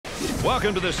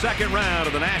Welcome to the second round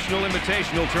of the National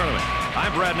Invitational Tournament.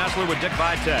 I'm Brad Nessler with Dick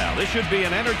Vitale. This should be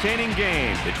an entertaining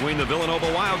game between the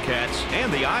Villanova Wildcats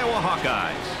and the Iowa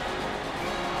Hawkeyes.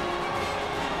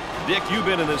 Dick, you've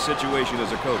been in this situation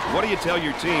as a coach. What do you tell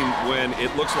your team when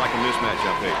it looks like a mismatch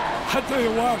out there? I tell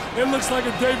you what, it looks like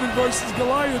a David versus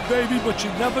Goliath, baby, but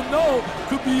you never know.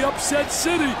 Could be upset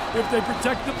city if they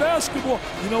protect the basketball.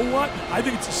 You know what? I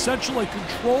think it's essential they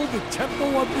control the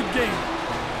tempo of the game.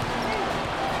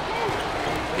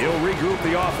 He'll regroup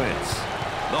the offense.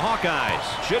 The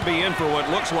Hawkeyes should be in for what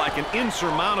looks like an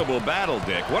insurmountable battle,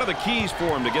 Dick. What are the keys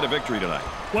for him to get a victory tonight?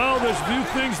 Well, there's a few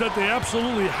things that they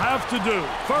absolutely have to do.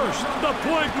 First, the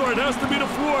point guard has to be the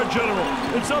floor general.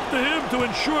 It's up to him to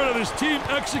ensure that his team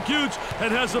executes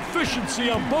and has efficiency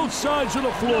on both sides of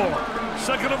the floor.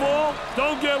 Second of all,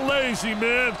 don't get lazy,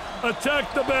 man.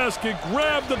 Attack the basket,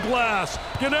 grab the glass,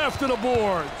 get after the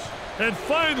boards. And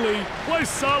finally, play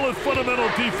solid fundamental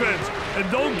defense and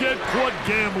don't get caught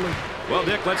gambling. Well,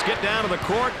 Dick, let's get down to the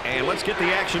court and let's get the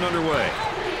action underway.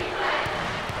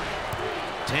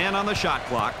 10 on the shot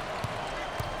clock.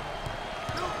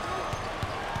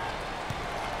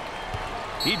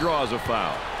 He draws a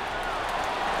foul.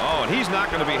 Oh, and he's not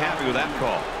going to be happy with that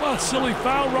call. Well, silly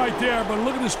foul right there, but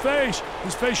look at his face.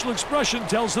 His facial expression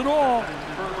tells it all.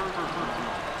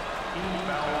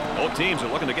 Both teams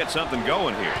are looking to get something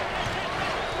going here.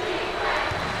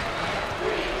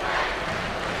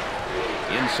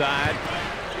 Inside.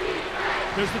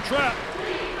 Here's the trap.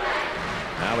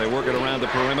 Now they work it around the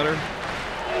perimeter.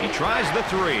 He tries the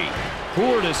three.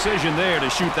 Poor decision there to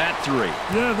shoot that three.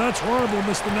 Yeah, that's horrible,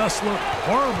 Mr. Nessler.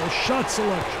 Horrible shot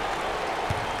selection.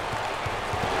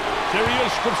 There he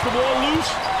is, strips the ball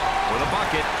loose. For the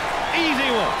bucket. Easy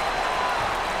one.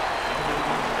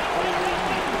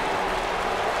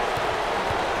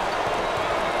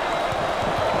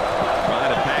 Try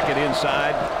to pack it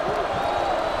inside.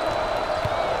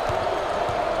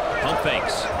 Pump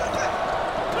fakes.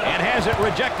 And has it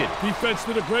rejected. Defense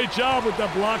did a great job with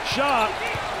that blocked shot.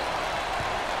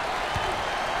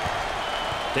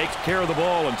 Takes care of the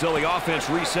ball until the offense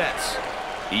resets.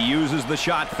 He uses the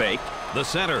shot fake. The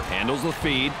center handles the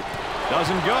feed.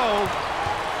 Doesn't go.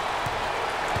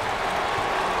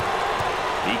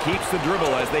 He keeps the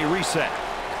dribble as they reset.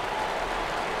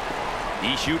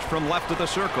 He shoots from left of the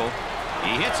circle.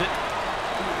 He hits it.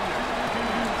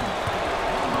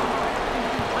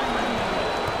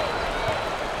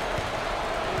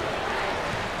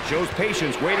 Shows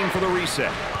patience waiting for the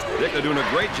reset. Dick, they're doing a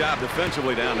great job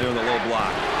defensively down there in the low block.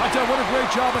 I tell you, what a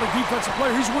great job on a defensive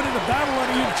player. He's winning the battle on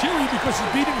the interior because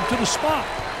he's beating him to the spot.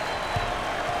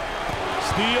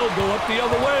 Steal, go up the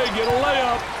other way, get a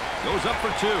layup. Goes up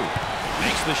for two.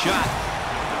 Makes the shot.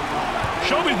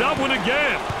 Show me that one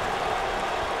again.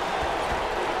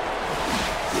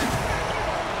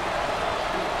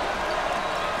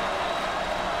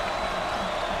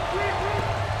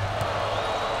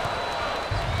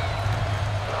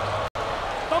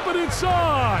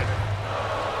 Inside.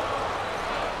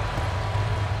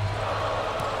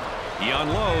 He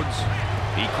unloads.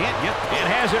 He can't get and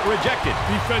has it rejected.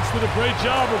 Defense did a great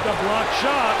job with that blocked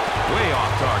shot. Way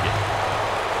off target.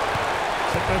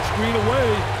 Set that screen away.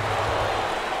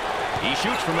 He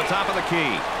shoots from the top of the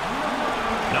key.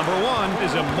 Number one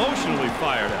is emotionally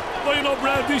fired up. Well, you know,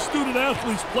 Brad, these student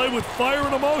athletes play with fire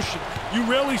and emotion. You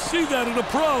rarely see that in the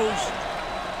pros.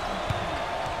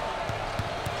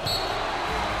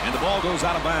 And the ball goes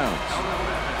out of bounds.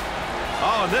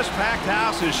 Oh, and this packed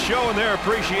house is showing their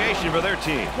appreciation for their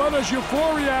team. Well, there's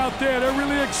euphoria out there. They're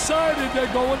really excited.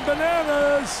 They're going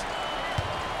bananas.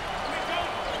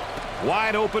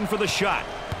 Wide open for the shot.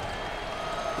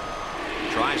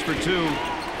 Tries for two.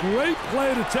 Great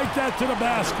play to take that to the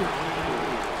basket.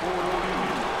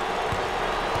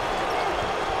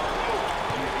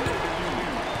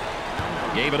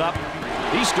 Gave it up.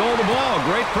 He stole the ball.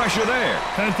 Great pressure there.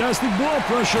 Fantastic ball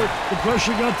pressure. The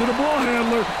pressure got to the ball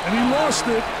handler, and he lost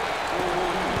it.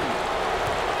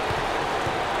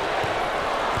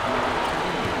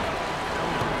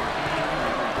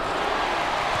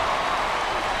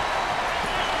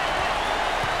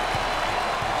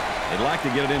 They'd like to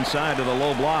get it inside to the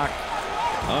low block.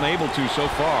 Unable to so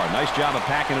far. Nice job of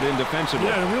packing it in defensively.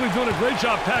 Yeah, they're really doing a great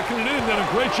job packing it in. Done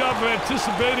a great job of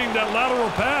anticipating that lateral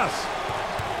pass.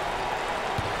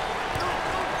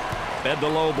 Fed the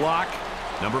low block.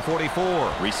 Number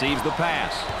 44 receives the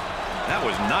pass. That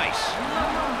was nice.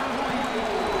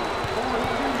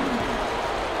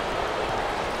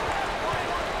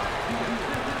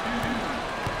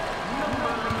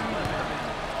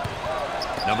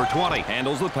 Number 20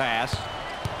 handles the pass.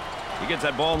 He gets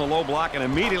that ball in the low block and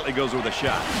immediately goes with a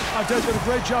shot. I think he did a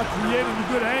great job creating a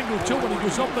good angle, too. When he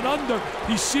goes up and under,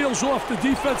 he seals off the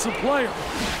defensive player.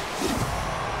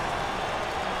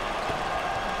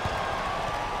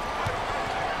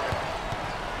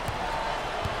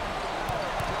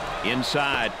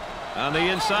 Inside. On the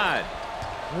inside.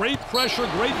 Great pressure,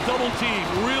 great double team.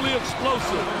 Really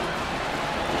explosive.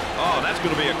 Oh, that's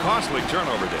going to be a costly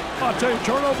turnover, Dick. I'll tell you,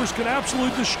 turnovers can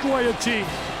absolutely destroy a team.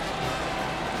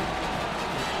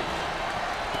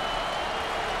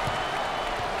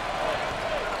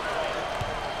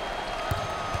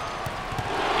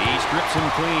 He strips him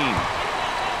clean.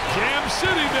 Jam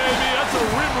City, baby. That's a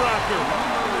rim rocker.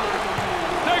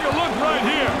 Take a look right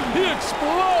here. He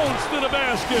explodes to the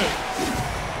basket.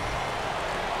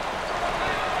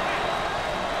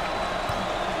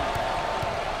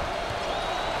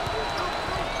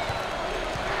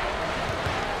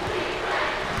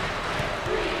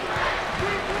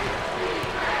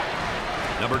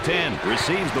 Number 10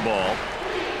 receives the ball.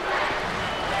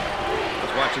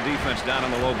 Let's watch the defense down on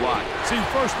the low block. See,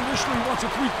 first initially he wants a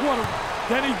three-quarter.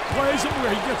 Then he plays him where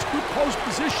he gets good post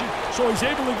position, so he's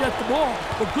able to get the ball.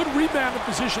 But good rebounding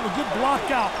position, a good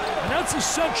block out. And that's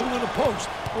essential in the post.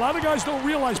 A lot of guys don't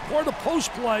realize part of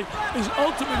post play is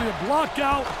ultimately to block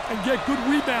out and get good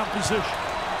rebound position.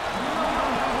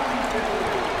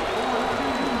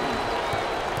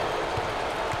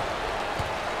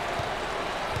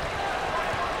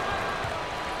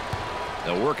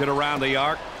 They'll work it around the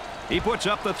arc. He puts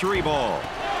up the three ball.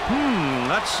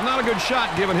 That's not a good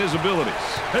shot given his abilities.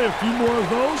 Hey, a few more of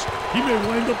those, he may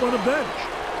wind up on a bench.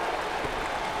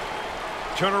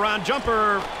 Turnaround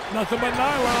jumper. Nothing but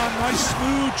nylon. Nice,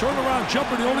 smooth turnaround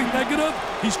jumper. The only negative,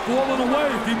 he's falling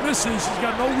away. If he misses, he's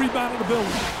got no rebounding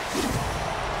ability.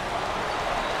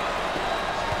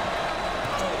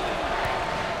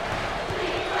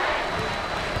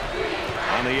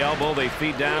 On the elbow, they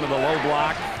feed down to the low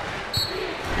block.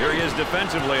 Here he is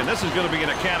defensively, and this is going to be an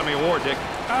Academy Award, Dick.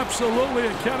 Absolutely,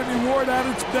 Academy Award at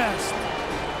its best.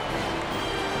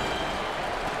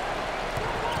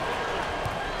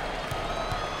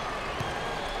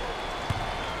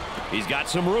 He's got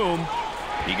some room.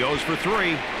 He goes for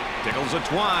three. Tickles a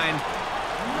twine.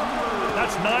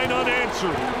 That's 9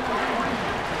 unanswered.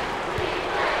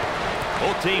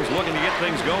 Both teams looking to get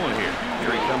things going here.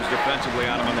 Here he comes defensively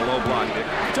on him on the low block, Dick.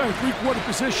 I tell you, three-quarter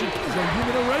position is a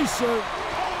human eraser.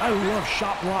 I love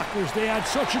shot blockers. They add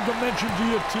such a dimension to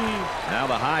your team. Now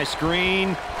the high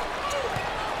screen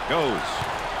goes.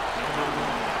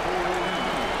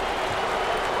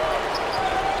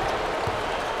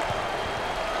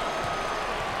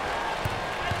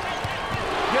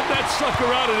 Get that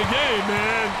sucker out of the game,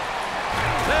 man.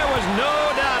 There was no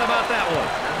doubt about that one.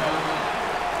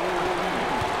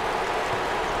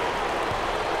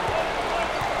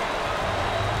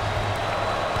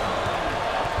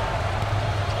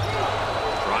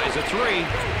 A three.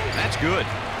 That's good.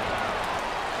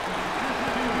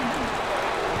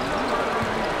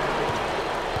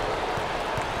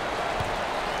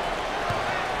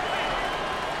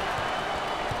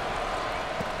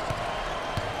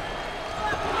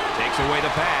 Takes away the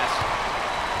pass.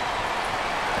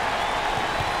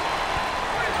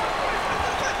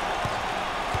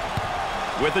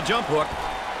 With the jump hook.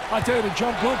 I tell you, the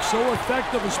jump hook so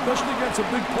effective, especially against a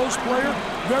big post player.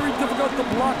 Very difficult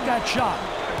to block that shot.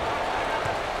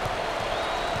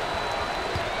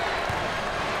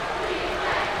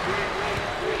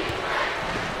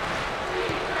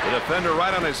 Defender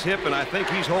right on his hip, and I think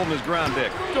he's holding his ground,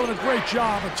 Dick. Doing a great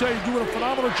job. I tell you, doing a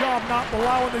phenomenal job not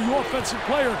allowing the offensive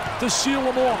player to seal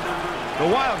him off. The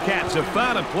Wildcats have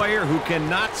found a player who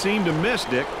cannot seem to miss,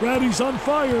 Dick. Brad, he's on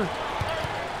fire.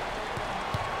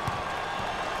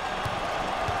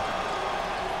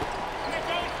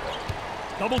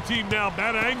 Double team now,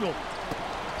 bad angle.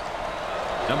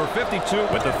 Number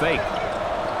 52 with the fake.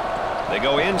 They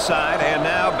go inside and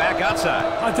now back outside.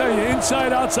 I tell you,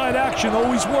 inside-outside action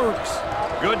always works.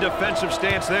 Good defensive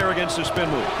stance there against the spin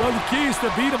move. Well, the key is to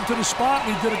beat him to the spot,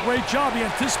 and he did a great job. He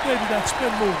anticipated that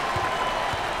spin move.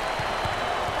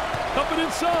 Up and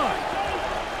inside.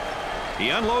 He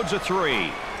unloads a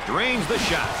three. Drains the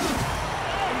shot.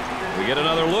 We get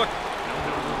another look.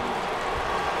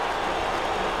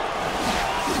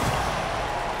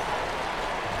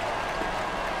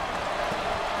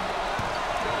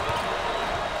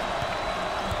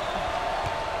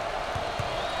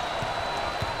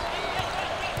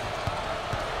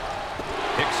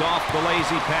 Off the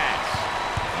lazy pass.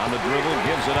 On the dribble,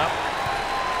 gives it up.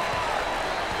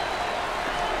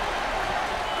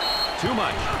 Too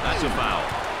much. That's a foul.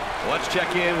 Let's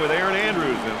check in with Erin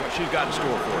Andrews and what she's got in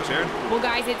store for us. Erin? Well,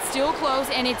 guys, it's still close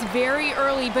and it's very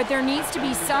early, but there needs to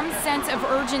be some sense of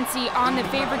urgency on the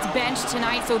favorites bench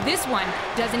tonight so this one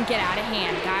doesn't get out of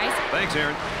hand, guys. Thanks,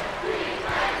 Erin.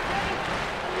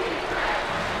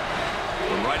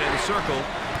 From right in the circle,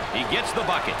 he gets the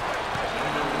bucket.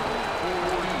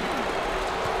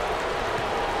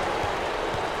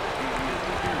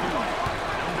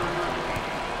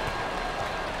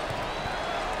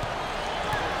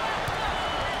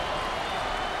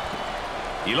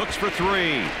 He looks for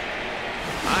three.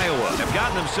 Iowa have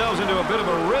gotten themselves into a bit of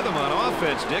a rhythm on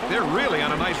offense, Dick. They're really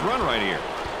on a nice run right here.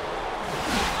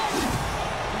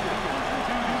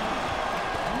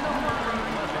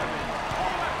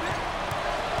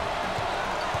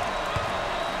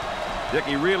 Dick,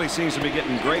 he really seems to be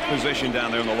getting great position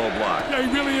down there in the low block. Yeah,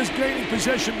 he really is gaining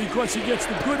possession because he gets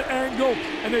the good angle,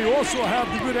 and they also have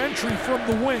the good entry from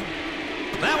the wing.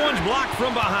 That one's blocked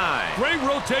from behind. Great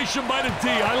rotation by the D.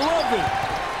 I love it.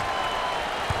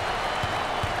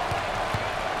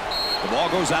 The ball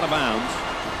goes out of bounds.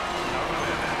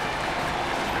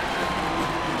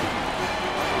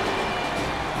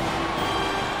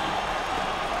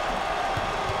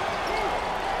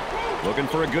 Looking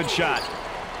for a good shot.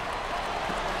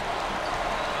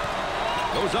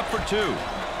 Goes up for two.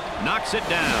 Knocks it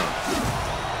down.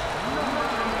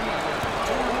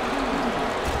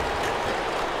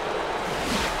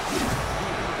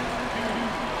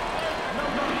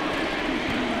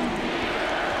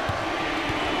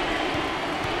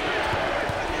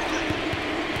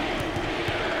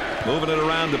 Moving it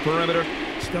around the perimeter.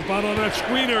 Step out on that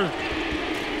screener.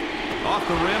 Off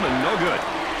the rim and no good.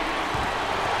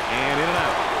 And in and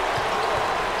out.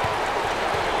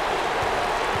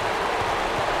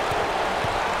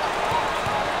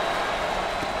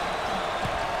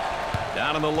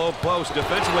 Down in the low post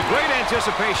defensively. Great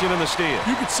anticipation in the steal.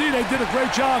 You can see they did a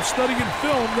great job studying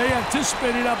film. They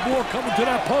anticipated that ball coming to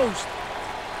that post.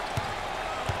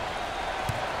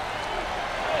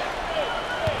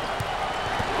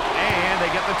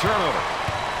 Turnover.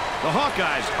 The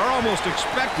Hawkeyes are almost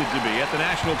expected to be at the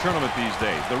national tournament these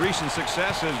days. The recent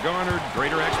success has garnered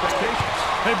greater expectations.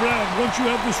 Hey, Brad, once you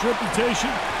have this reputation,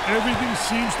 everything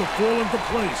seems to fall into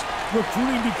place.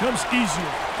 Recruiting becomes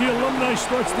easier. The alumni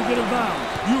starts to get involved.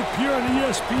 You appear on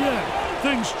ESPN.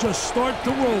 Things just start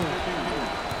to roll.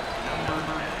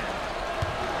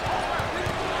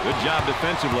 Good job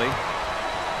defensively.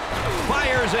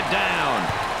 Fires it down.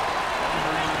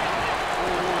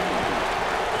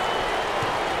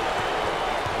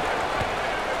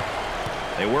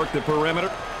 They work the perimeter.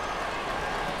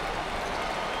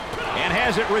 And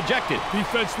has it rejected.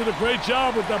 Defense did a great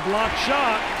job with that block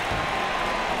shot.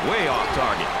 Way off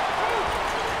target.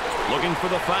 Looking for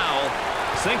the foul.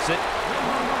 Sinks it.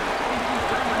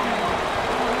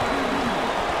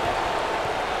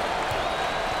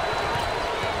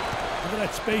 Look at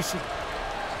that spacing.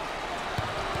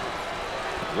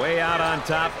 Way out on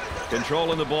top.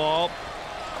 Controlling the ball.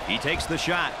 He takes the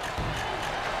shot.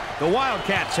 The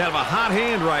Wildcats have a hot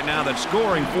hand right now that's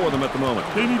scoring for them at the moment.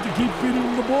 They need to keep feeding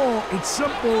them the ball. It's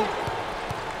simple.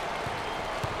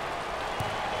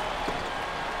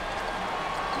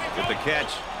 With the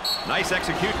catch. Nice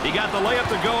execute. He got the layup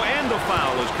to go, and the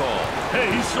foul is called.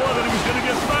 Hey, he saw that he was going to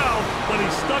get fouled, but he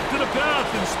stuck to the path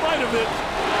in spite of it.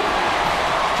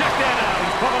 Check that out.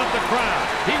 He's pumping up the crowd.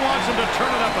 He wants him to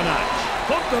turn it up a notch.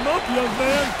 Pump them up, young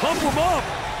man. Pump them up.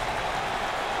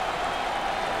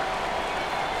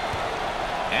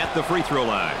 At the free throw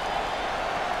line.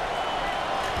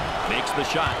 Makes the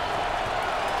shot.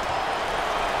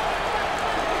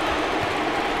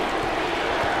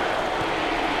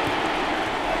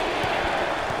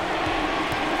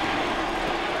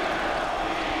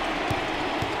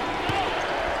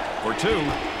 For two.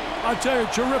 I'll tell you,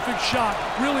 terrific shot.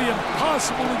 Really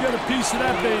impossible to get a piece of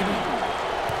that baby.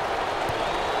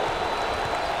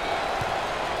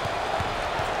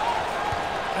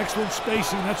 Excellent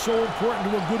spacing. That's so important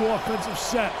to a good offensive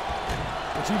set.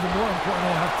 It's even more important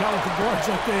to have talented guards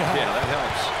like they have. Yeah, that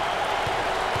helps.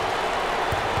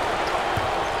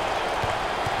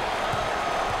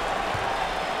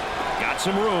 Got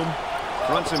some room.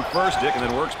 Fronts him first, Dick, and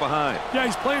then works behind. Yeah,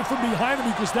 he's playing from behind him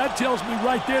because that tells me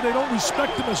right there they don't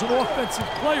respect him as an offensive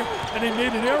player. And they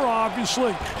made an error,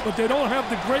 obviously, but they don't have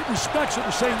the great respect, so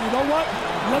they're saying, you know what?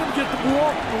 Let him get the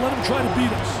ball and let him try to beat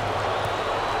us.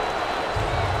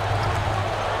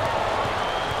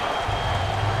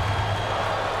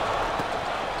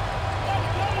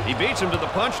 He beats him to the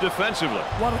punch defensively.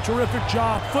 What a terrific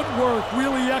job. Footwork,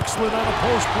 really excellent on a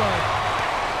post play.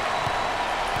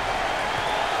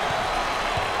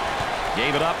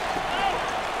 Gave it up.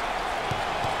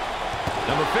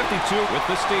 Number 52 with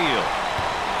the steal.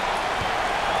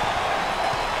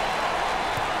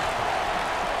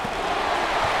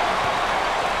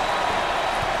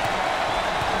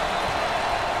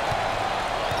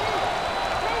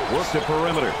 Work the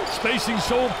perimeter. Spacing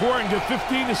so important. Get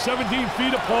 15 to 17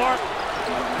 feet apart.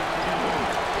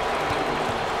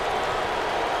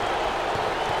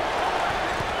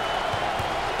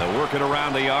 They'll work it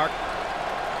around the arc.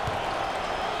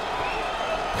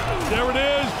 There it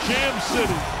is, Jam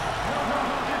City.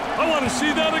 I want to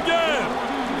see that again.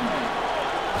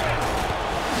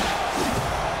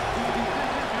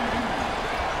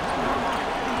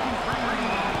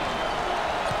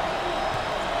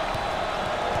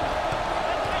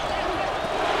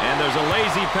 There's a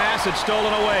lazy pass. It's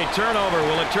stolen away. Turnover.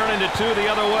 Will it turn into two the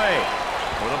other way?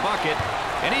 For the bucket.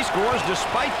 And he scores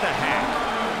despite the hack.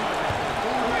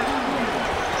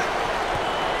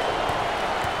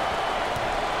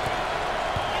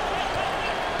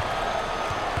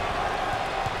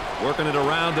 Working it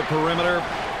around the perimeter.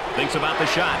 Thinks about the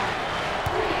shot.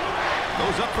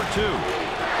 Goes up for two.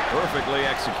 Perfectly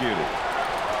executed.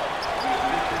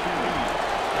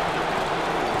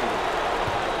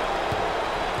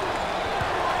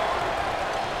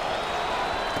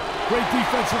 Great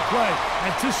defensive play.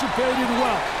 Anticipated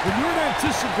well. When you're an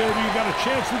anticipator, you got a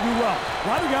chance to do well. A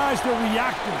lot of guys, they're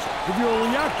reactors. If you're a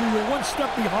reactor, you're one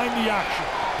step behind the action.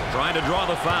 Trying to draw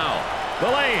the foul. The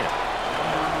lay-in.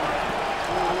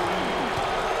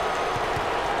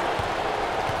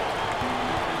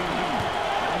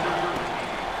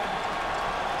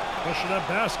 Pressure that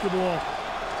basketball.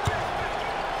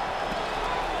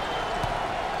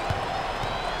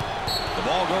 The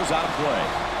ball goes out of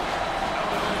play.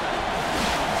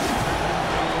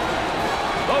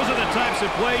 Those are the types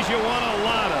of plays you want a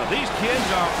lot of. These kids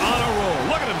are on a roll.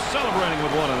 Look at them celebrating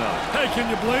with one another. Hey, can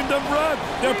you blame them, Brad?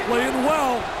 They're playing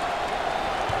well.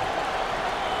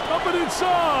 Up and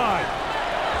inside.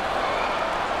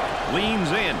 Leans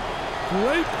in.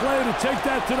 Great play to take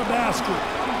that to the basket.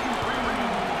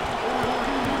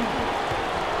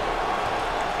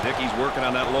 Dickey's working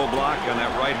on that low block on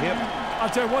that right hip. I'll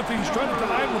tell you one thing, he's trying to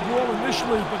deny him the ball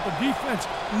initially, but the defense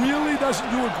really doesn't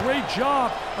do a great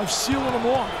job of sealing him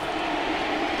off.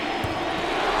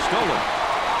 Stolen.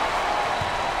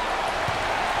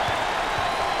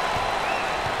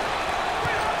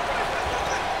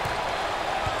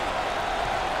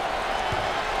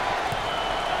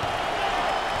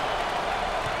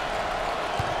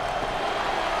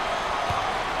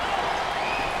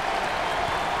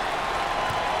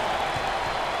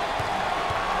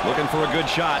 Looking for a good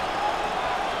shot.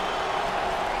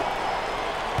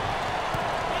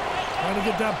 Trying to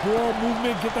get that ball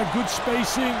movement, get that good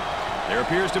spacing. There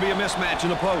appears to be a mismatch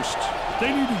in the post.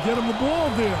 They need to get him the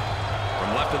ball there.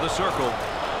 From left of the circle,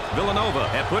 Villanova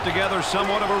have put together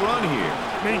somewhat of a run here.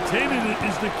 Maintaining it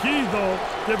is the key, though.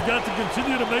 They've got to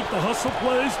continue to make the hustle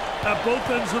plays at both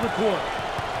ends of the court.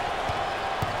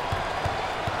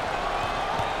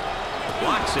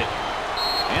 Blocks it.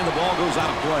 And the ball goes out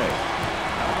of play.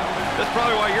 That's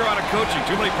probably why you're out of coaching.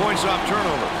 Too many points off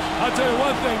turnovers. I'll tell you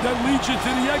one thing, that leads you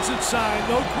to the exit sign.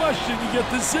 No question, you get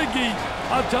the Ziggy.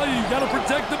 I'll tell you, you got to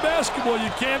protect the basketball. You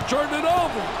can't turn it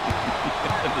over.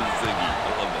 The Ziggy,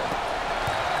 I love that.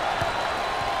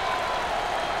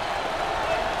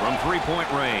 From three-point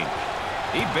range,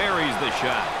 he buries the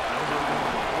shot.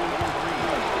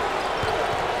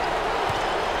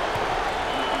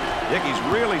 Dickey's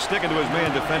really sticking to his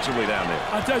man defensively down there.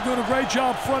 I tell you, doing a great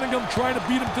job fronting him, trying to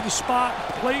beat him to the spot,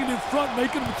 playing in front,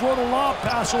 making him throw the lob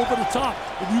pass over the top.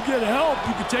 If you get help,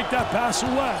 you can take that pass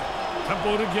away.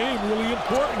 Tempo of the game, really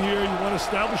important here. You want to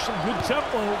establish some good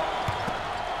tempo.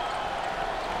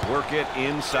 Work it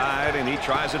inside, and he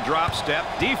tries a drop step.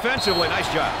 Defensively,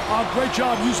 nice job. Great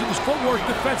job using his footwork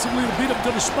defensively to beat him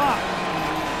to the spot.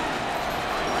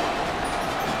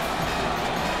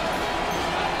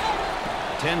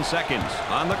 10 seconds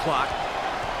on the clock.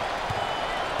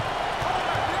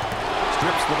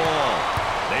 Strips the ball.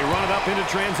 They run it up into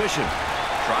transition.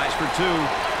 Tries for two.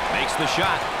 Makes the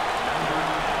shot.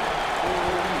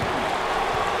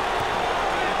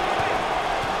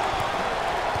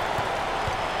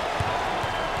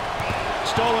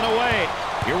 Stolen away.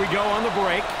 Here we go on the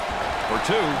break. For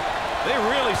two. They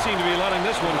really seem to be letting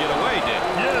this one get away, Dick.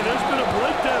 Yeah, there's been a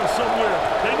breakdown somewhere.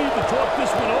 They need to talk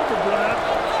this one over, Brad.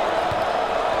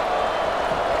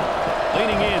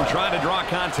 Leaning in, trying to draw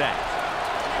contact.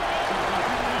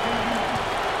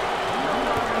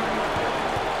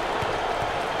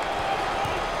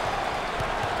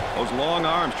 Those long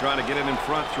arms trying to get it in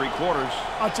front three-quarters.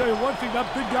 I'll tell you one thing,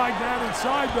 that big guy down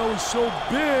inside, though, is so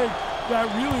big that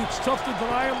really it's tough to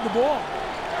deny him the ball.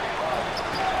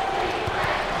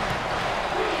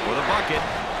 bucket.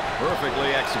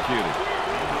 Perfectly executed.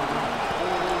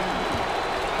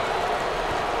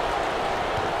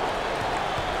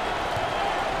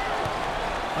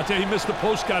 I'll tell you, he missed the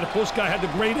post guy. The post guy had the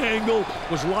great angle,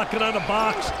 was locking on the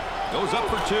box. Goes up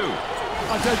for 2.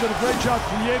 I'll tell you, he did a great job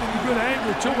creating a good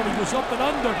angle, too. When he goes up and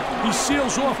under, he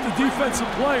seals off the defensive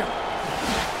player.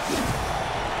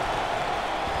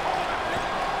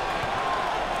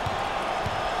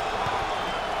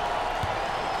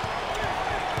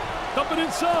 Dumping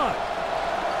inside.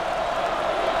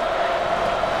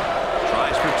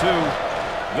 Tries for 2.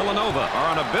 Villanova are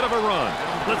on a bit of a run.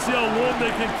 Let's see how long they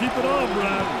can keep it on,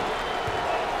 Brad.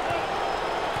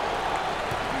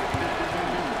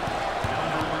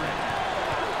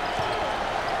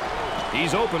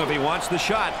 He's open if he wants the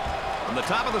shot. From the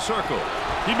top of the circle.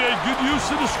 He made good use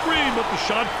of the screen, but the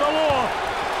shot fell off.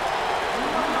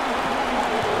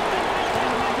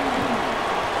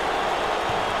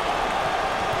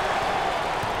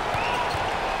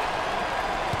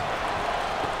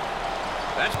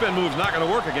 That spin move's not going to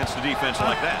work against a defense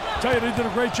like that. I tell you, they did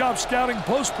a great job scouting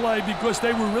post play because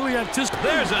they were really anticipating.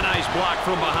 There's a nice block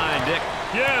from behind, Dick.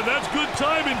 Yeah, that's good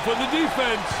timing for the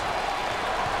defense.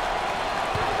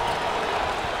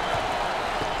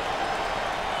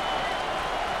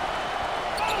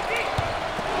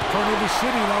 Turnover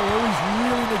City, that will always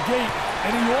really negate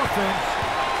any offense.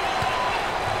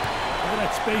 Look at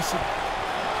that spacing.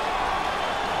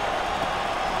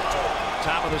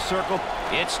 Top of the circle,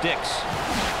 it sticks.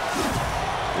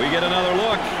 We get another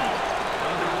look. That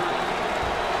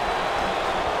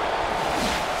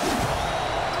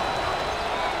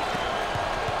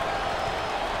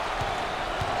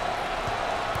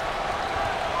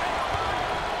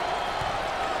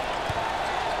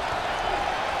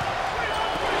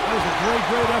was a great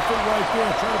effort right there.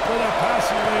 Trying to play that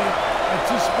passing lane,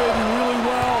 anticipating really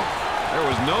well. There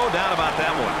was no doubt about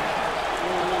that one.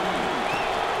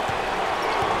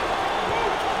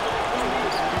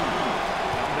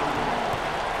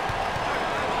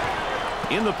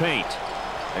 In the paint.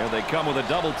 There they come with a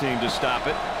double team to stop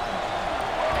it.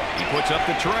 He puts up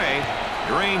the tray,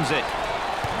 drains it.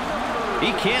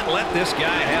 He can't let this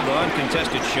guy have the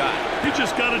uncontested shot. He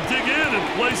just got to dig in and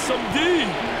play some D.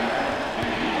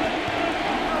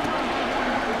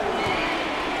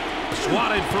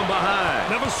 Swatted from behind.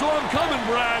 Never saw him coming,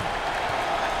 Brad.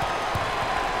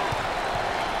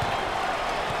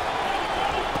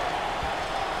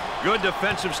 Good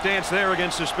defensive stance there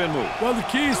against the spin move. Well, the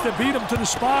key is to beat him to the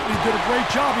spot, and he did a great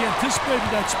job. He anticipated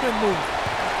that spin move.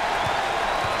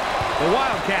 The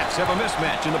Wildcats have a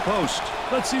mismatch in the post.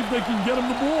 Let's see if they can get him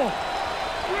the ball.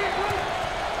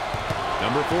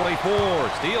 Number 44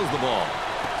 steals the ball.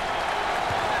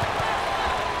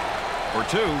 For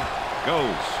 2,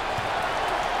 goes.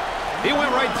 He went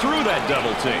right through that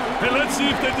double team. Hey, let's see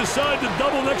if they decide to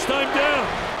double next time down.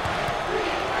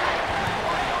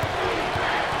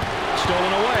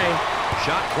 Stolen away.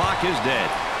 Shot clock is dead.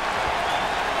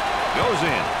 Goes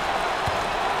in.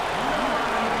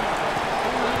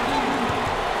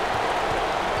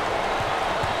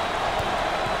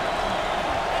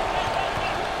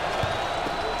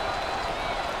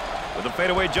 With a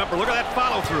fadeaway jumper. Look at that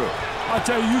follow through. I'll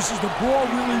tell you, he uses the ball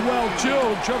really well, too,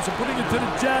 in terms of putting it to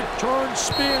the deck, turns,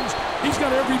 spins. He's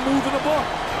got every move in the book.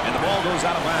 And the ball goes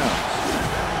out of bounds.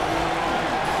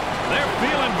 They're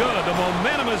feeling good. The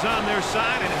momentum is on their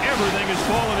side, and everything is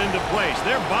falling into place.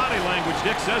 Their body language,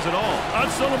 Dick, says it all. I'd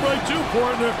celebrate, too,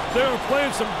 partner. They're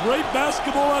playing some great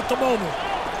basketball at the moment.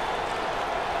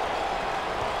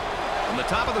 From the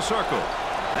top of the circle.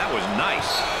 That was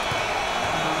nice.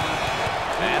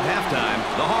 At halftime,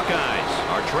 the Hawkeyes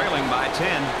are trailing by 10.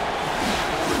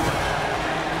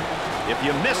 If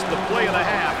you missed the play of the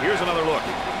half, here's another look.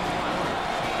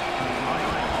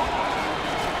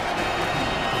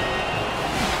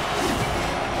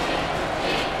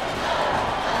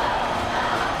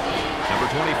 Number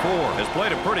 24 has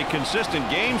played a pretty consistent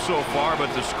game so far,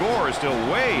 but the score is still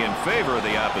way in favor of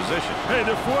the opposition. Hey,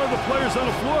 there are 4 other players on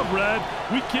the floor, Brad.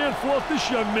 We can't fault this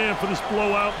young man for this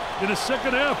blowout. In the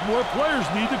second half, more players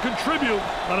need to contribute.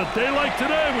 On a day like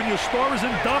today, when your star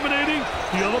isn't dominating,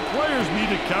 the other players need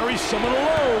to carry some of the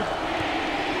load.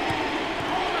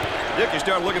 Dick, you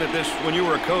started looking at this when you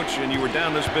were a coach and you were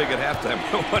down this big at halftime.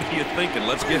 What are you thinking?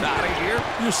 Let's get out of here?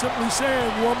 You're simply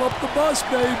saying, warm up the bus,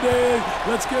 baby.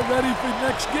 Let's get ready for the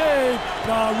next game.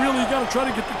 Nah, really, you got to try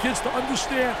to get the kids to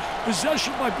understand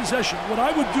possession by possession. What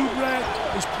I would do, Brad,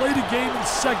 is play the game in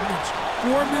segments,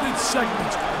 4-minute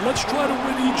segments. Let's try to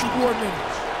win each 4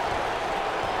 minutes.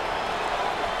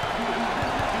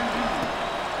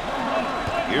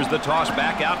 Here's the toss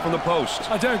back out from the post.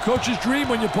 I tell you, coach's dream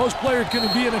when your post player can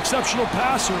be an exceptional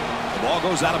passer. The ball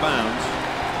goes out of bounds.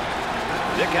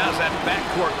 Dick, how's that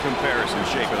backcourt comparison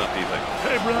shaping up, do you think?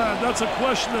 Hey, Brad, that's a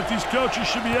question that these coaches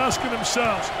should be asking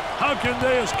themselves. How can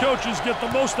they, as coaches, get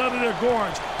the most out of their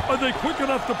guards? Are they quick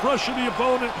enough to pressure the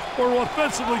opponent, or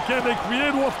offensively, can they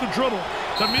create off the dribble?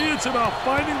 To me, it's about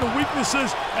finding the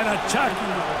weaknesses and attacking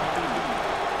them.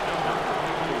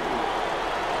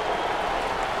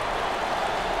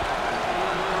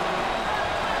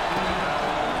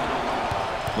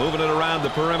 Moving it around the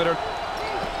perimeter.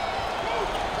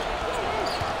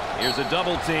 Here's a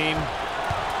double team.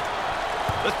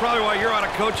 That's probably why you're out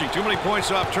of coaching. Too many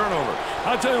points off turnover.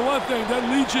 I'll tell you one thing, that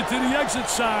leads you to the exit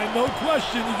sign. No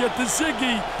question, you get the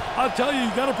ziggy. I'll tell you,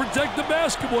 you got to protect the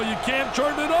basketball. You can't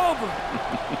turn it over.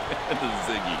 The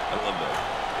ziggy. I love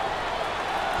that.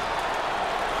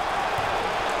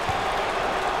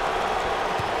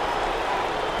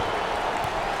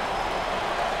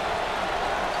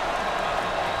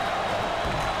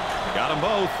 Got them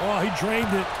both. Oh, he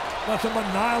drained it. Nothing but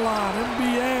nylon,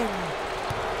 NBN.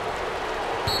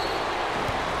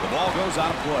 The ball goes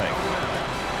out of play.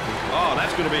 Oh,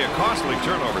 that's going to be a costly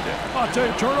turnover, Dick. I'll tell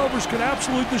you, turnovers can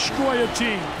absolutely destroy a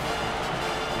team.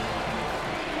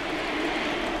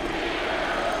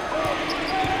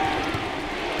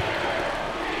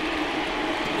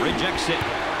 Rejects it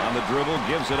on the dribble,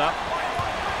 gives it up.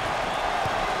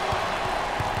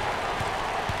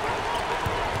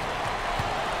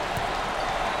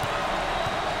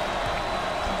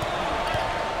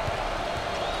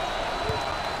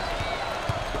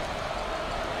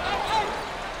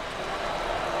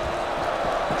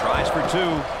 For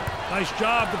two. Nice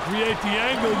job to create the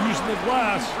angle using the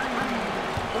glass.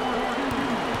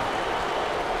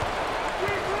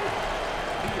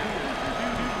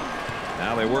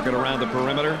 Now they work it around the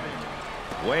perimeter.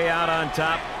 Way out on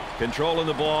top, controlling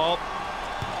the ball.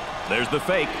 There's the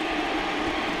fake.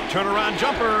 Turnaround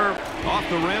jumper off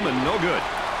the rim and no good.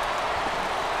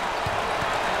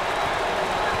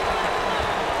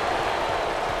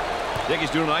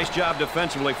 Dickey's doing a nice job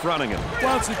defensively fronting him.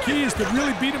 Well, it's the key is to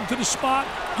really beat him to the spot,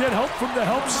 get help from the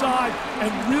help side,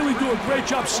 and really do a great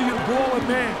job seeing ball and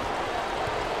man.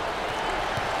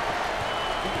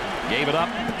 Gave it up.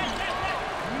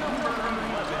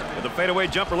 With the fadeaway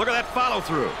jumper, look at that follow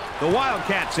through. The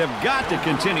Wildcats have got to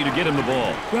continue to get him the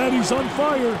ball. Brad, he's on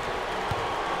fire.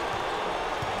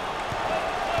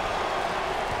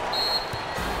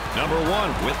 Number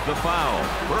one with the foul.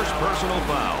 First personal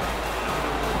foul.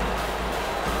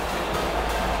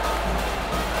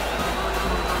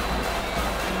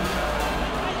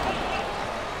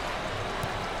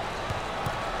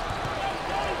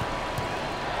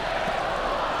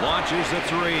 Launches the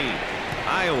three.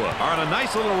 Iowa are on a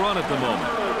nice little run at the moment.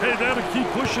 Hey, they have to keep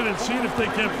pushing and seeing if they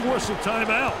can force a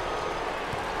timeout.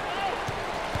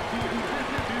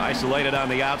 Isolated on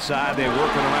the outside. They're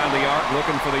working around the arc,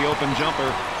 looking for the open jumper.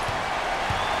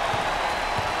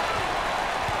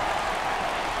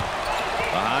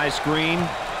 The high screen.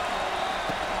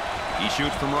 He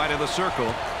shoots from right of the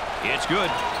circle. It's good.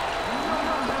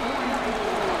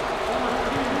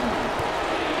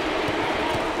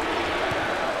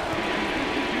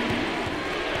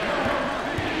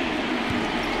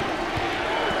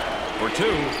 For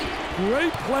two.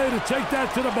 Great play to take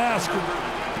that to the basket.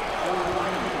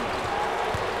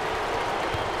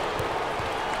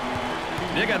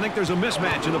 Nick, I think there's a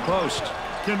mismatch in the post.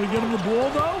 Can they get him the ball,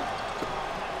 though?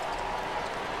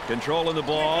 Controlling the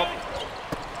ball.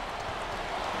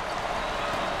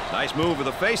 Nice move with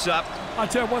a face-up. I'll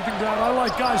tell you one thing, Brad. I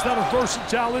like guys that are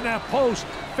versatile in that post.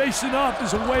 Facing up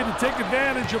is a way to take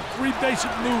advantage of three basic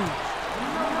moves.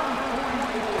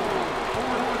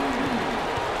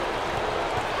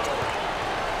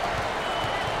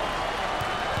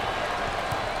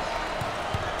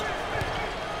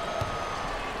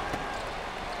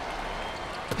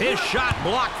 His shot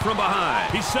blocked from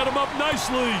behind. He set him up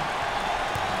nicely.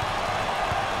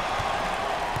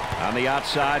 On the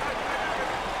outside.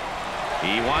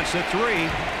 He wants a three.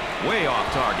 Way off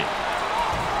target.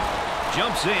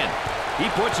 Jumps in. He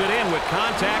puts it in with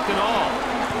contact and all.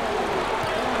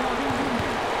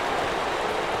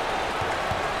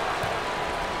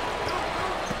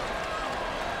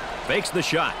 Fakes the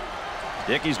shot.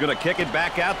 Dickey's going to kick it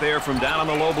back out there from down on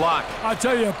the low block. I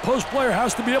tell you, a post player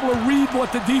has to be able to read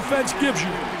what the defense gives you.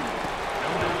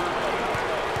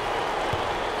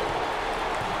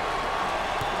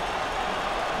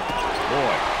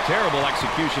 Boy, terrible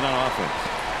execution on offense.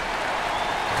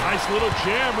 Nice little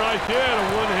jam right there, a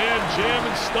one-hand jam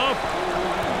and stuff.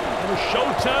 A little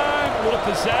showtime, a little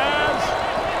pizzazz.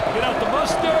 Get out the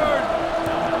mustard.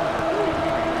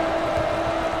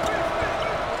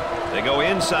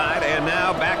 inside and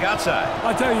now back outside.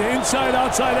 I tell you,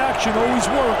 inside-outside action always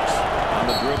works. On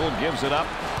the dribble, gives it up.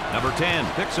 Number 10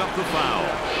 picks up the foul.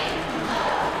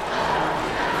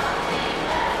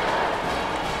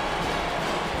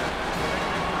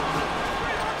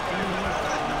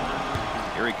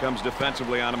 Here he comes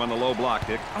defensively on him on the low block,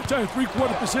 Dick. I'll tell you,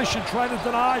 three-quarter position, trying to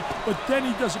deny, but then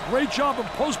he does a great job in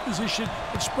post position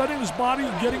and spreading his body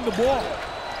and getting the ball.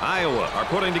 Iowa are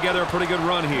putting together a pretty good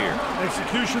run here.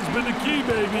 Execution's been the key,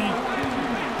 baby.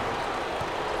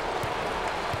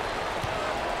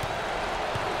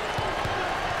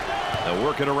 They'll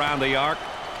work it around the arc.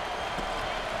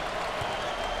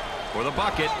 For the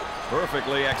bucket.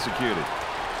 Perfectly executed.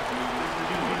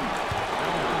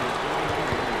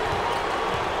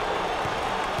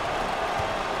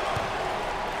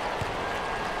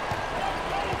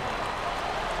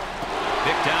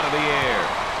 Picked out of the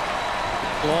air.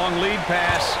 Long lead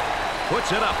pass.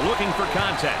 Puts it up, looking for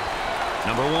contact.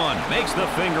 Number 1 makes the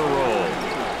finger roll.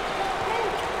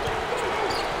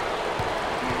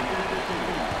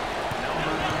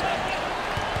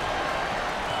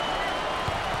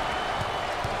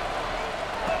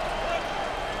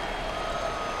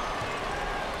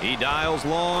 He dials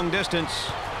long distance.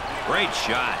 Great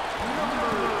shot.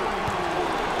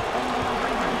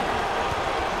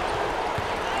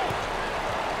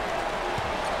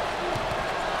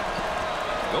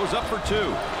 Goes up for 2. In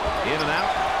and out.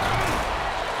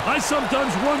 I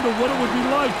sometimes wonder what it would be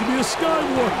like to be a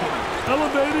skywalker.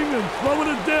 Elevating and throwing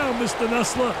it down, Mr.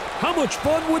 Nessler. How much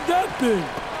fun would that be?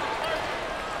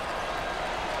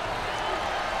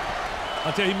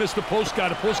 I'll tell you, he missed the post guy.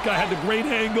 The post guy had the great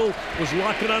angle, was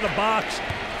locking on the box.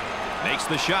 Makes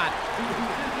the shot.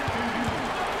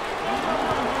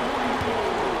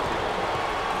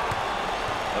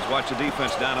 Let's watch the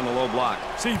defense down on the low block.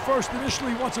 See, first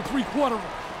initially he wants a three-quarter.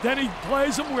 Then he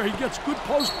plays him where he gets good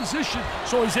post position,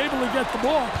 so he's able to get the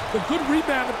ball. The good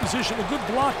rebounding position, a good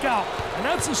block out. And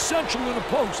that's essential in the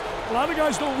post. A lot of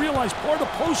guys don't realize part of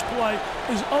post play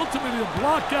is ultimately to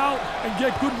block out and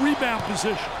get good rebound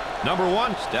position. Number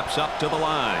 1 steps up to the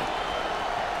line.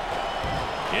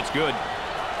 It's good.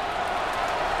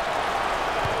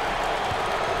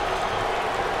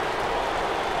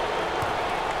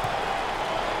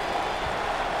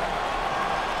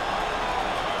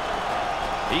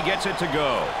 He gets it to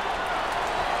go.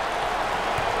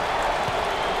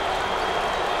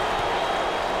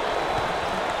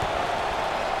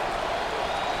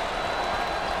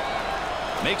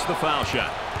 Makes the foul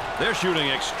shot. They're shooting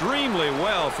extremely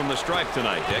well from the stripe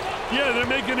tonight, Dick. Yeah, they're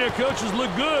making their coaches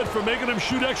look good for making them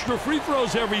shoot extra free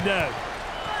throws every day.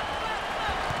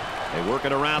 They work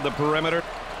it around the perimeter.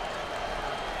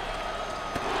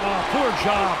 Oh, poor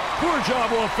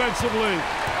job offensively.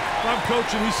 If I'm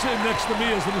coaching, he's sitting next to me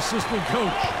as an assistant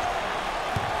coach.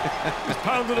 He's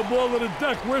pounding the ball to the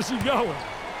deck. Where's he going?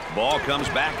 Ball comes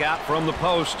back out from the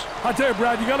post. I tell you,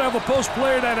 Brad, you got to have a post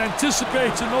player that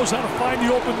anticipates and knows how to find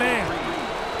the open man.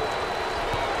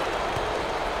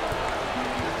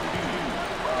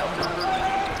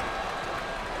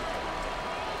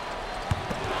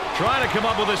 Trying to come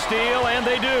up with a steal, and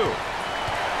they do.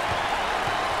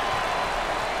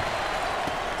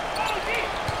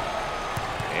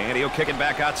 And he'll kick it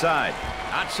back outside.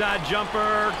 Outside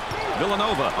jumper.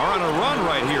 Villanova are on a run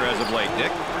right here as of late,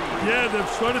 Dick. Yeah, they've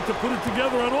started to put it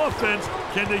together on offense.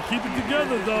 Can they keep it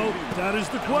together, though? That is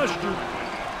the question.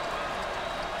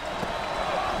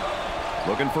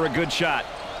 Looking for a good shot.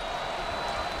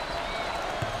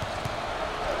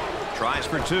 Tries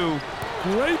for 2.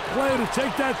 Great play to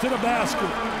take that to the basket.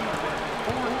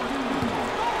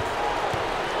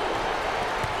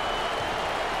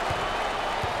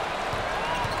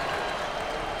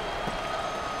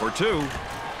 For 2.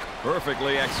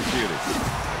 Perfectly executed.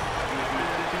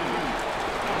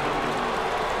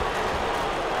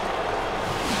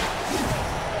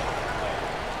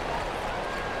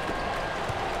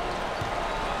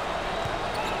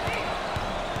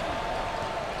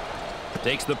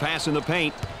 Takes the pass in the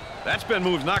paint. That spin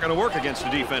move's not going to work against a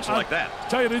defense like that. I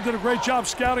tell you, they did a great job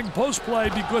scouting post play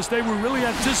because they were really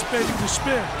anticipating the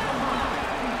spin.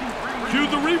 Cue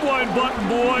the rewind button,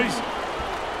 boys.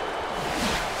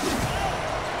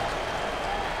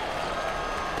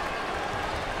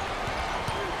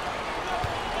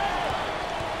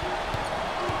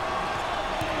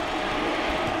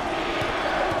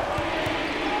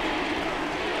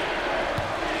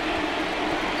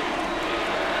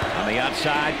 On the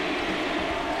outside.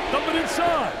 Dumping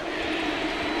inside.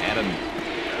 And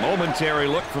a momentary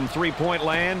look from three-point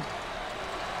land.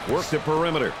 Work the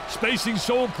perimeter. Spacing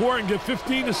so important. Get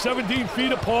 15 to 17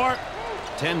 feet apart.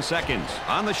 10 seconds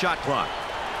on the shot clock.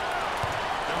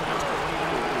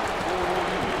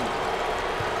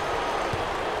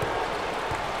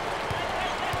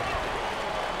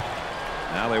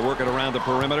 they work it around the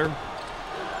perimeter.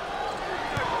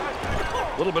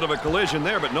 A little bit of a collision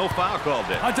there, but no foul called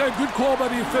there. I tell you, good call by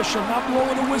the official. Not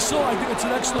blowing a whistle. I think it's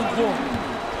an excellent call.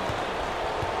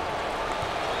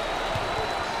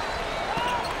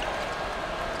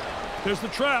 There's the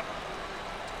trap.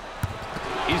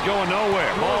 He's going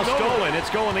nowhere. Ball stolen.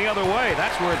 It's going the other way.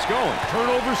 That's where it's going.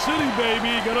 Turnover city, baby.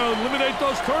 Got to eliminate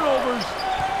those turnovers.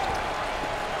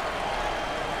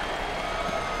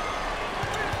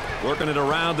 Working it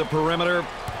around the perimeter.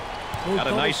 Got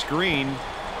a nice screen.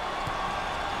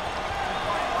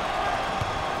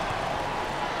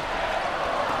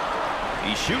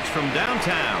 He shoots from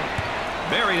downtown.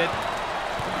 Buried it.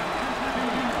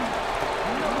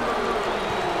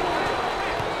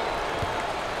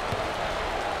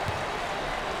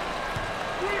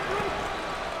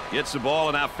 Gets the ball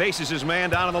and now faces his man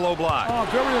down in the low block. Oh,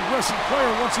 very aggressive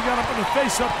player once he got up in the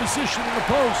face-up position in the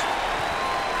post.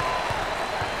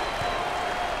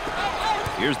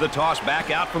 Here's the toss back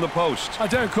out from the post. I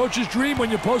tell you, coach's dream when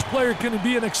your post player can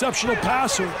be an exceptional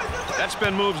passer. That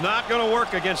spin move's not going to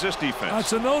work against this defense.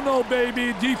 That's a no-no,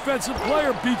 baby. Defensive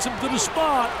player beats him to the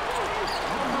spot.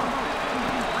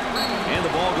 And the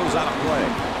ball goes out of play.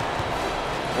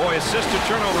 Boy,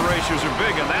 assist-to-turnover ratios are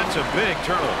big, and that's a big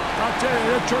turnover. I'll tell you,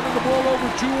 they're turning the ball over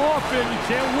too often. You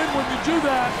can't win when you do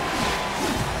that.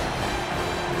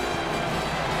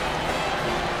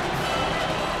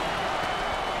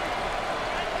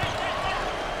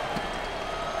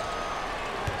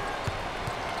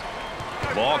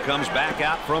 Ball comes back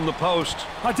out from the post.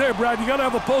 I tell you, Brad, you got to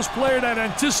have a post player that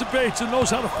anticipates and knows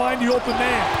how to find the open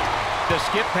man. The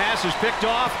skip pass is picked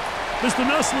off. Mr.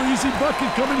 Nestle, easy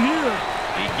bucket coming here.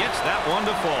 He gets that one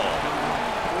to fall.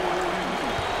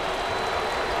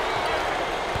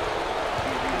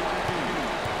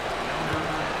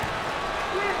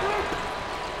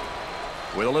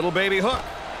 With a little baby hook.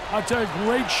 I tell you,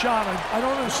 great shot. I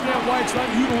don't understand why it's not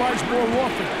utilized more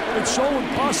often. It's so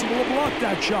impossible to block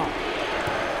that shot.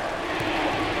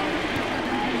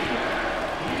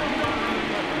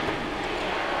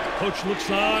 Coach looks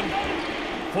on,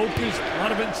 focused, a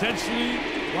lot of intensity,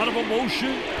 a lot of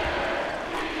emotion.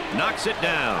 Knocks it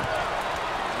down.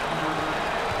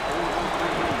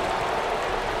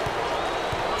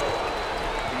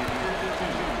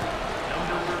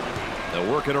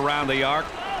 They'll work it around the arc.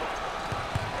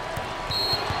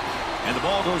 And the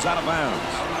ball goes out of bounds.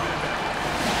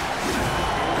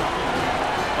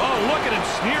 Oh, look at him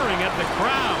sneering at the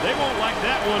crowd. They won't like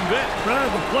that one bit.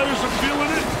 Brad, the players are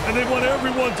feeling it, and they want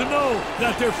everyone to know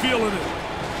that they're feeling it.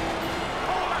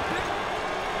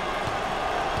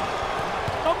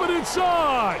 Up and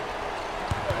inside.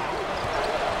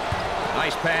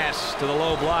 Nice pass to the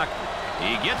low block.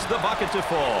 He gets the bucket to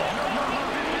fall.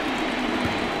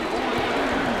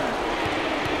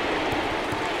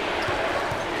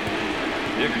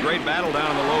 A great battle down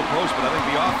in the low post, but I think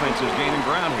the offense is gaining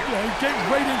ground here. Yeah, he's getting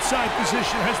great inside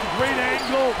position, has the great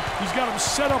angle. He's got him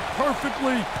set up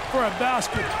perfectly for a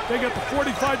basket. They got the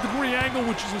 45-degree angle,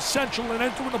 which is essential in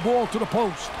entering the ball to the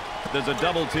post. There's a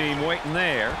double team waiting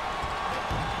there.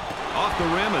 Off the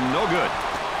rim and no good.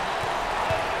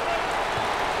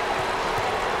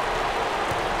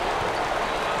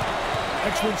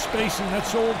 Excellent spacing.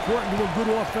 That's so important to a good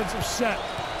offensive set.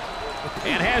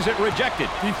 And has it rejected.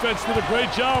 Defense did a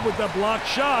great job with that blocked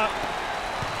shot.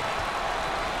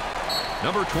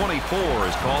 Number 24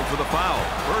 is called for the foul.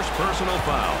 First personal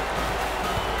foul.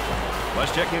 Let's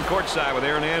check in courtside with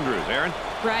Aaron Andrews. Aaron?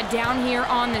 Brad, down here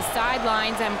on the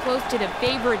sidelines, I'm close to the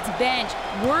favorites bench.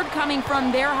 Word coming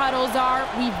from their huddles are,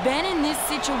 we've been in this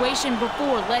situation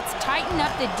before. Let's tighten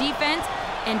up the defense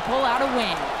and pull out a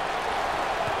win.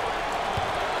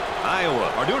 Iowa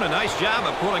are doing a nice job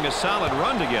of pulling a solid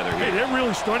run together here. Hey, they're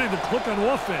really starting to click on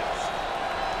offense.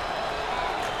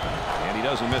 And he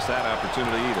doesn't miss that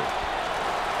opportunity either.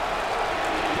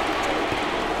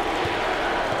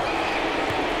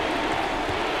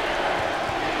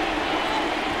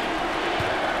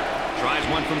 Tries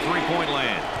one from three-point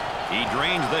land. He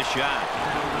drains the shot.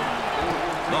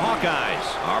 The Hawkeyes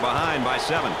are behind by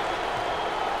 7.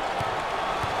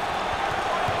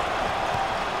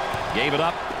 Gave it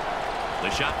up. The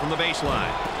shot from the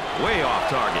baseline. Way off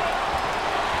target.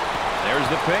 There's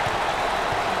the pick.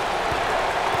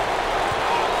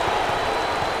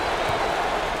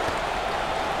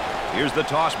 Here's the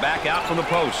toss back out from the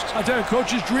post. I tell you,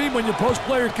 coach's dream when your post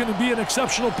player can be an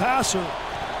exceptional passer.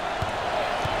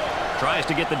 Tries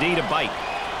to get the D to bite.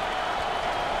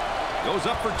 Goes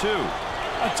up for 2.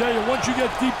 I tell you, once you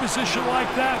get deep position like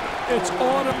that, it's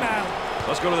automatic.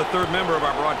 Let's go to the third member of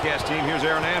our broadcast team. Here's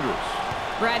Aaron Andrews.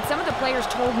 Brad, some of the players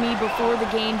told me before the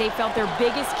game they felt their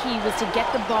biggest key was to get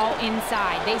the ball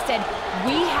inside. They said,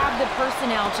 we have the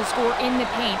personnel to score in the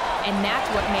paint, and that's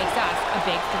what makes us a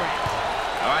big threat.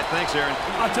 All right, thanks, Aaron.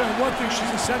 I'll tell you one thing, she's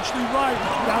essentially right.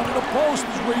 Down in the post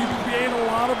is where you can create a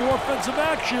lot of offensive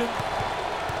action.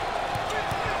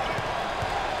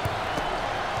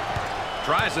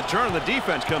 Tries to turn, the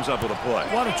defense comes up with a play.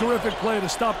 What a terrific play to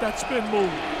stop that spin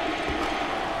move.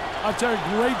 I'll tell you,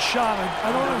 great shot.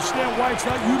 I don't understand why it's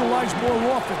not utilized more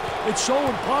often. It's so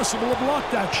impossible to block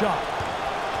that shot.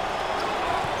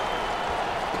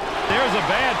 There's a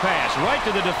bad pass right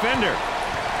to the defender.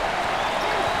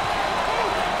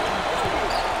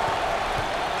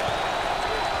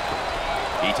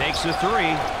 He takes the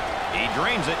three. He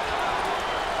drains it.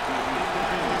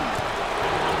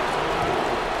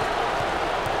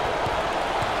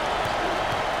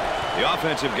 The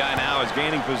offensive guy now is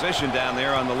gaining position down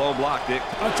there on the low block, Dick.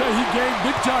 I'll tell you, he gained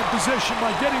big-time position by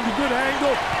getting the good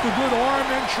angle, the good arm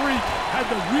entry, had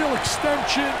the real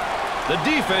extension. The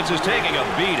defense is taking a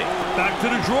beating. Back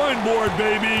to the drawing board,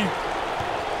 baby.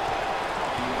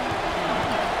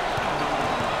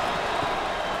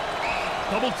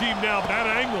 Double team now, bad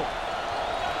angle.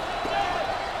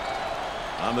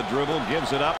 On the dribble,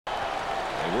 gives it up.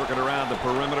 They work it around the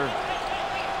perimeter.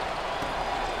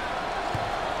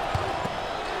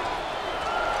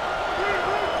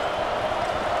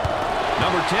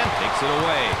 Number 10 takes it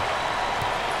away.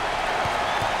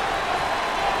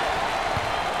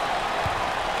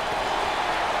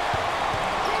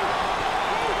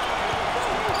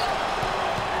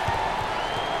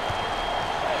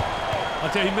 I'll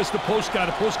tell you, he missed the post guy.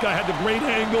 The post guy had the great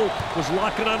angle, was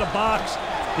locking on the box.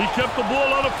 He kept the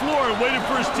ball on the floor and waited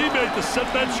for his teammate to set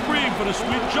that screen for the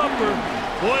sweet jumper.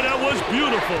 Boy, that was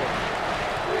beautiful.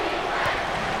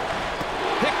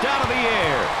 Picked out of the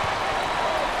air.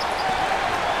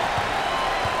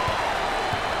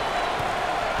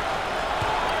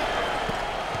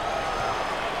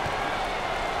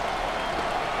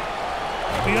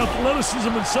 The athleticism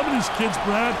in some of these kids,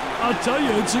 Brad, I'll tell you,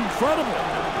 it's incredible.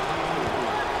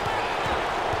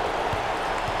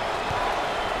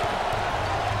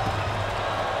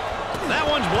 That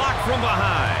one's blocked from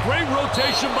behind. Great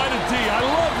rotation by the D. I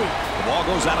love it. The ball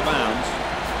goes out of bounds.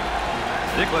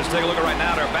 Dick, let's take a look right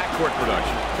now at our backcourt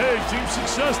production. Hey, team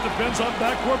success depends on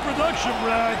backcourt production,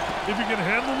 Brad. If you can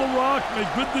handle the rock, make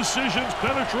good decisions,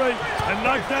 penetrate, and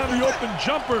knock down the open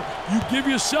jumper, you give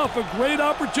yourself a great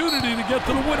opportunity to get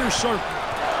to the winner's circle.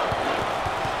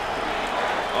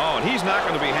 Oh, and he's not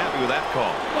going to be happy with that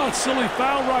call. Well, it's a silly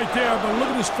foul right there, but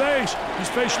look at his face. His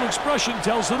facial expression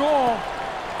tells it all.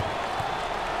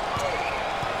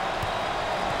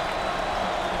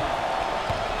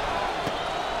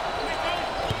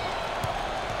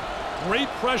 Great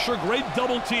pressure, great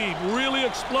double team, really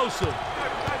explosive.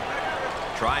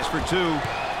 Tries for two.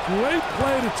 Great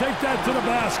play to take that to the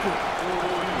basket.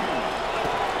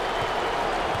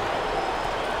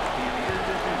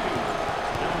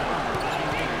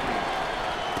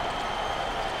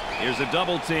 Here's a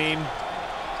double team.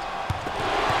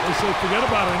 They say forget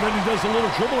about it, and then he does a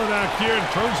little dribbling act here and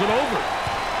turns it over.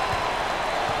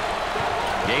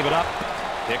 Gave it up.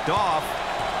 Picked off.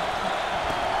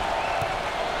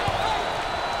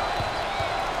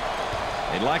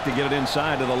 They'd like to get it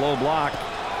inside to the low block.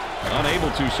 Unable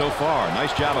to so far.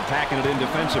 Nice job of packing it in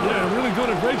defensively. Yeah, really good.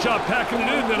 A great job packing it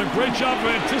in, and a great job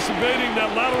of anticipating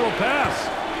that lateral pass.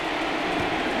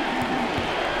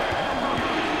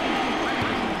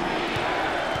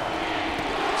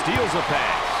 Steals a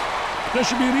pass. There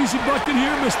should be an easy bucket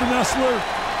here, Mr. Nessler.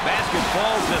 Basket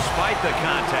falls despite the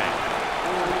contact.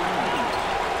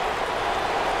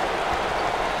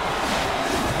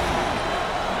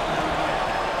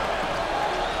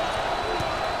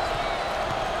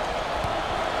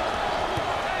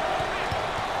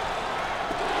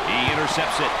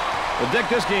 Intercepts it. Well, Dick,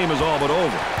 this game is all but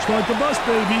over. Start the bus,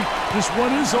 baby. This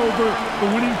one is over. The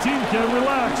winning team can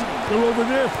relax. They're over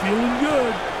there feeling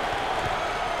good.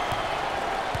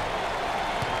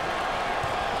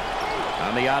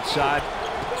 On the outside.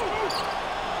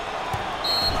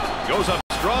 Goes up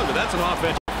strong, but that's an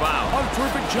offensive foul. What a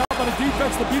terrific job on the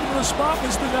defense to beat him in the spot,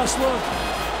 Mr.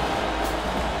 Nessler.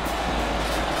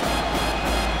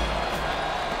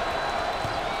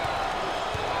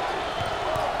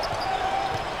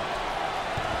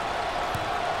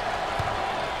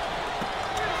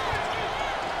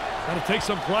 Got to take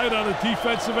some pride on the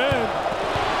defensive end.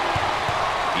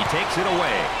 He takes it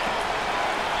away.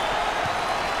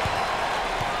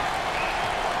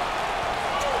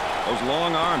 Goes those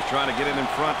long arms trying to get it in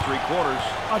front three-quarters.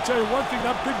 I'll tell you one thing,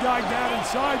 that big guy down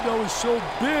inside, though, is so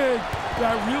big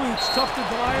that really it's tough to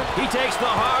deny him. He takes the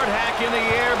hard hack in the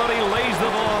air, but he lays the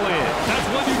ball in. That's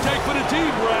what you take for the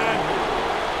team, Brad.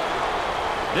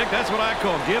 Dick, that's what I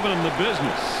call giving him the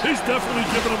business. He's definitely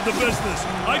giving him the business.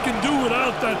 I can do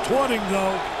without that taunting,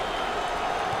 though.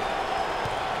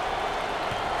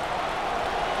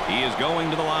 He is going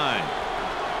to the line.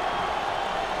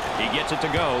 He gets it to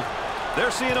go.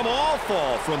 They're seeing them all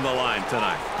fall from the line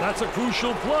tonight. That's a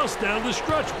crucial plus down the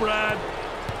stretch, Brad.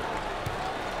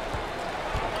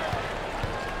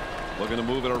 Looking to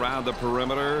move it around the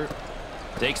perimeter.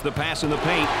 Takes the pass in the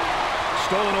paint.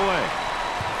 Stolen away.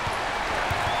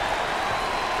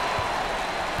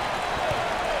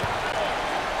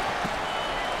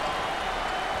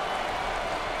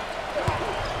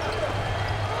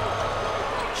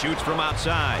 Shoots from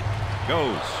outside.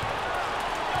 Goes.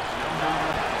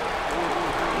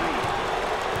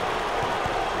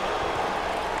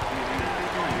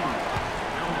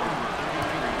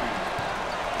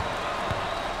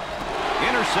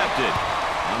 Intercepted.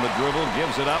 On the dribble,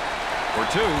 gives it up for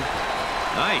two.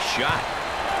 Nice shot.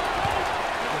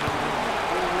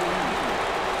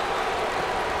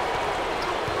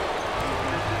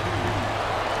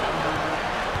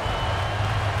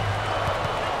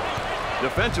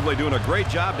 Defensively doing a great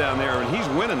job down there, and he's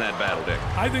winning that battle, Dick.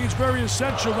 I think it's very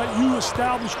essential that you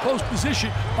establish post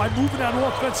position by moving that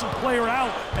offensive player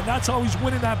out, and that's how he's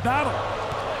winning that battle.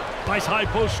 Nice high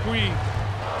post screen.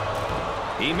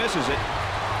 He misses it.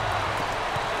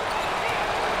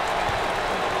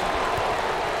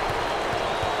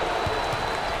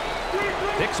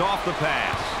 Picks off the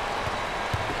pass.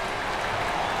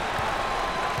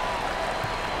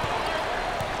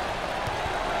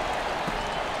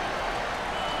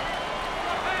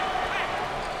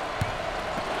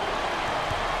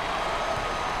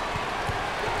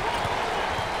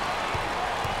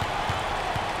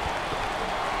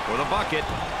 For the bucket.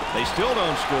 They still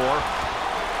don't score.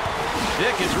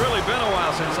 Dick, it's really been a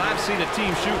while since I've seen a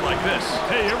team shoot like this.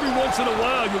 Hey, every once in a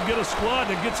while you'll get a squad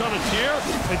that gets on a tear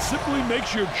and simply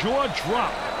makes your jaw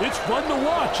drop. It's fun to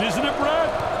watch, isn't it, Brad?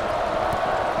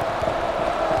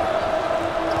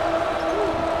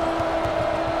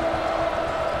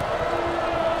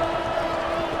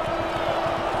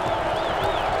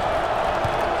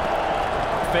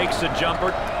 Fakes a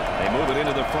jumper. They move it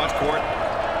into the front court.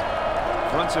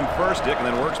 Fronts him first, Dick, and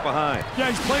then works behind.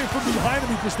 Yeah, he's playing from behind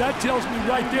him because that tells me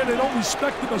right there they don't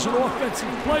respect him as an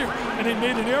offensive player. And they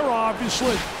made an error,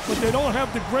 obviously, but they don't have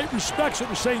the great respect. So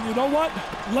they're saying, you know what?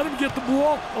 Let him get the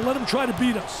ball or let him try to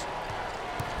beat us.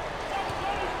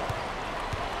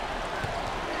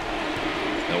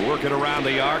 They'll work it around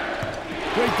the arc.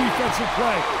 Great defensive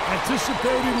play.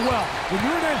 Anticipating well. When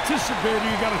you're an anticipator,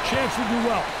 you got a chance to do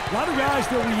well. A lot of guys,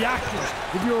 they're reactors.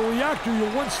 If you're a reactor,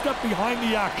 you're one step behind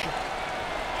the action.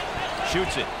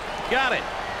 Shoots it. Got it.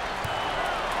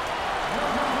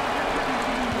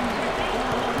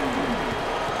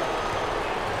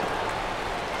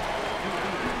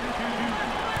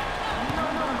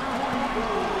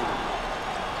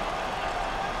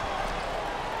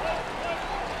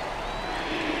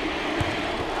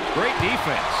 Great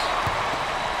defense.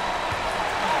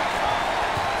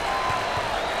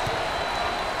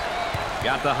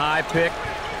 Got the high pick.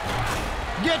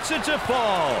 Gets it to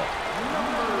fall.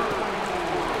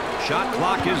 Shot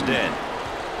clock is dead.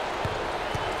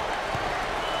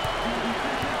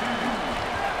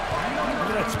 Look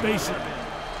at that spacing.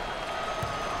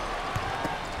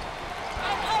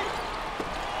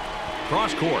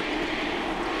 Cross court.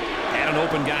 Had an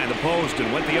open guy in the post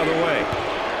and went the other way.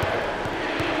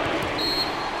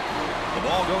 The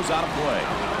ball goes out of play.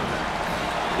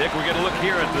 Dick, we're going to look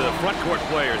here at the front court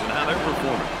players and how they're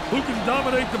performing. Who can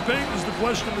dominate the paint is the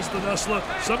question, Mr. Nessler.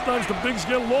 Sometimes the bigs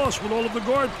get lost with all of the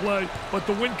guard play, but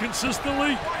to win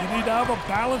consistently, you need to have a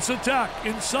balanced attack,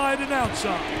 inside and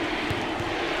outside.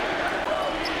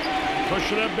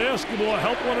 Pushing that basketball,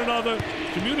 help one another,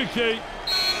 communicate.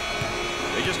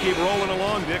 They just keep rolling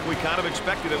along, Dick. We kind of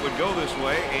expected it would go this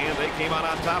way, and they came out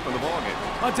on top in the ballgame.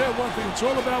 I'll tell you one thing, it's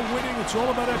all about winning, it's all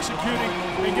about executing,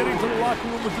 and getting to the locker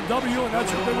room with the W, and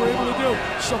that's what they were able to do.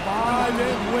 Survive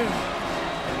and win.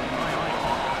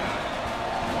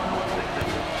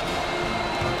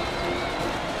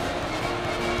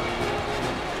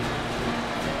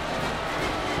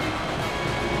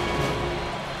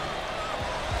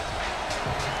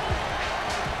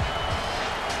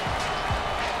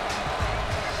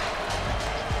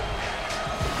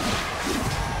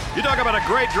 You talk about a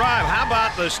great drive. How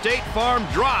about the State Farm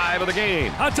drive of the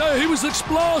game? I tell you, he was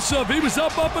explosive. He was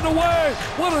up, and away.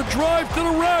 What a drive to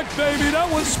the rack, baby.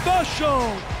 That was special.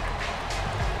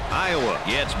 Iowa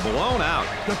gets blown out.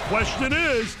 The question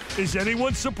is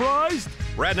anyone surprised?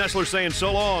 Brad Nessler saying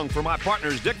so long for my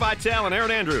partners Dick Vitale and Aaron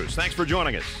Andrews. Thanks for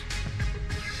joining us.